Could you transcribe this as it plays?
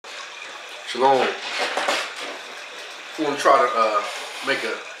Shalom. I want to try to make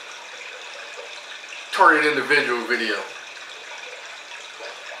a targeted individual video.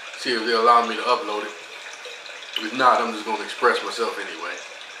 See if they'll allow me to upload it. If not, I'm just going to express myself anyway.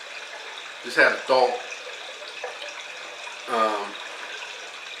 Just had a thought.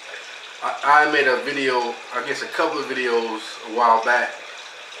 I made a video, I guess a couple of videos a while back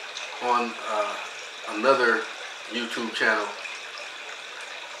on another YouTube channel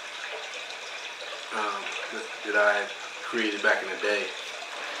that I created back in the day.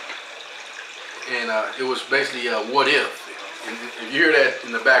 And it was basically what if. And if you hear that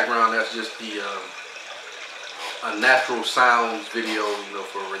in the background, that's just the a natural sounds video, you know,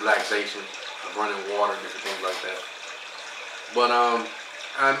 for relaxation, running water, different things like that. But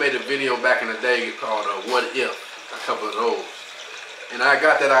I made a video back in the day called What If, a couple of those. And I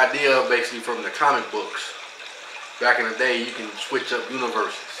got that idea basically from the comic books. Back in the day, you can switch up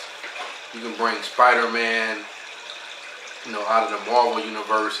universes. You can bring Spider-Man, you know, out of the Marvel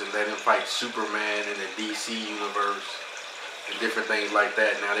universe and let him fight Superman in the DC universe and different things like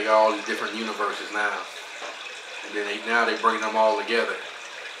that. Now they got all these different universes now. And then now they bring them all together.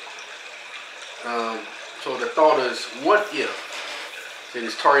 So the thought is, what if in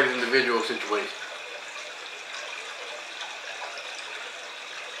this targeted individual situation?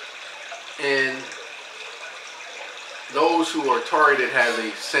 And those who are targeted have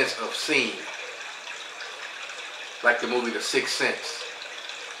a sense of seeing. Like the movie The Sixth Sense.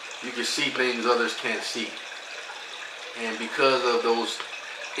 You can see things others can't see. And because of those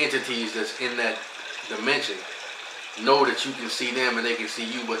entities that's in that dimension, know that you can see them and they can see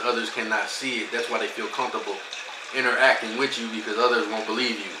you, but others cannot see it. That's why they feel comfortable interacting with you, because others won't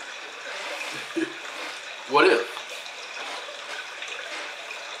believe you. What if?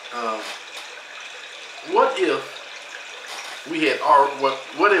 What if we had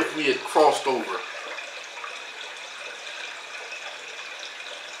what if we had crossed over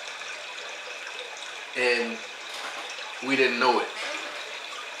and we didn't know it?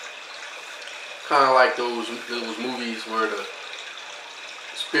 Kind of like those movies where the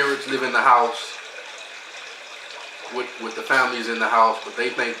spirits live in the house with the families in the house, but they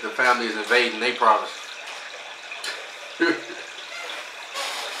think the family is invading their privacy.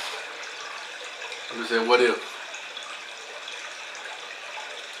 I'm just saying, what if?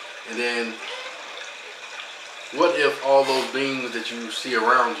 And then, what if all those beings that you see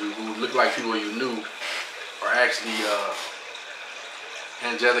around you who look like people you knew are actually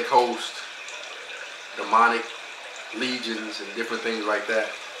angelic hosts, demonic legions, and different things like that?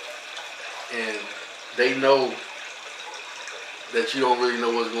 And they know that you don't really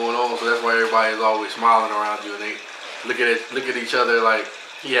know what's going on, so that's why everybody is always smiling around you, and they look at each other like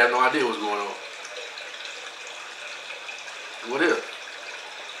he had no idea what's going on. What if?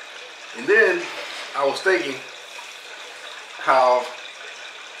 And then I was thinking how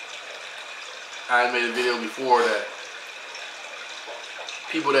I had made a video before that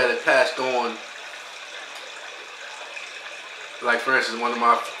people that had passed on, like for instance, one of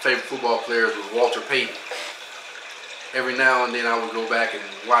my favorite football players was Walter Payton. Every now and then I would go back and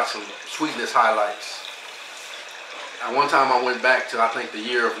watch some Sweetness highlights. At one time I went back to, I think, the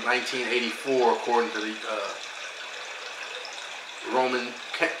year of 1984, according to the Roman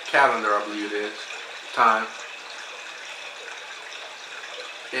calendar, I believe it is, time.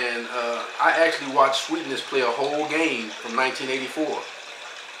 And I actually watched Sweetness play a whole game from 1984.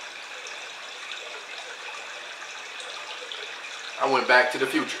 I went back to the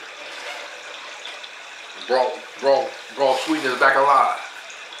future. Brought Sweetness back alive.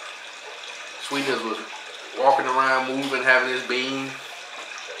 Sweetness was walking around, moving, having his being,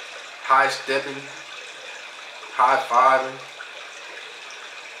 high-stepping, high-fiving.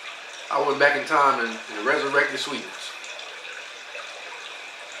 I went back in time and resurrected Sweetness.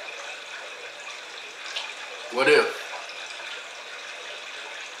 What if?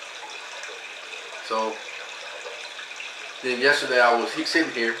 So then yesterday I was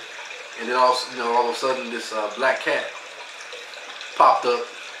sitting here, and then all of a sudden this black cat popped up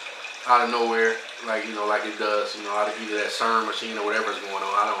out of nowhere, like like it does, out of either that CERN machine or whatever's going on.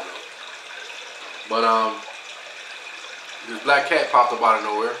 I don't know. But this black cat popped up out of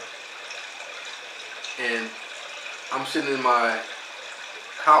nowhere. And I'm sitting in my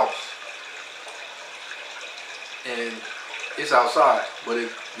house, and it's outside, but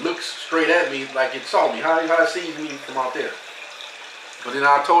it looks straight at me like it saw me. How it sees me from out there. But then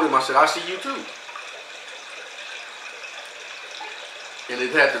I told him, I said, I see you too. And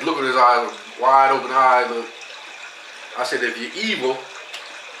it had to look at his eyes, wide open eyes. Look. I said, if you're evil,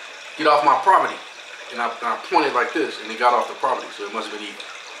 get off my property. And I pointed like this, and he got off the property, so it must have been evil.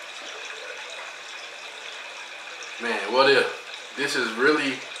 Man, what if? This is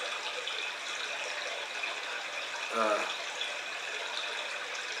really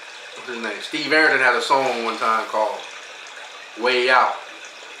what's his name? Steve Arrington had a song one time called Way Out.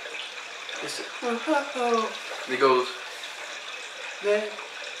 It's and it goes, man,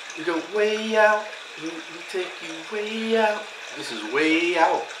 you go way out, we take you way out. This is way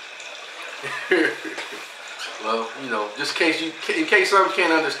out. Well, you know, just in case some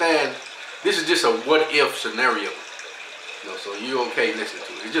can't understand, this is just a what if scenario. You know, so you okay listening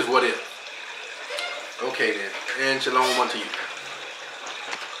to it. It's just what if. Okay then, and shalom unto you.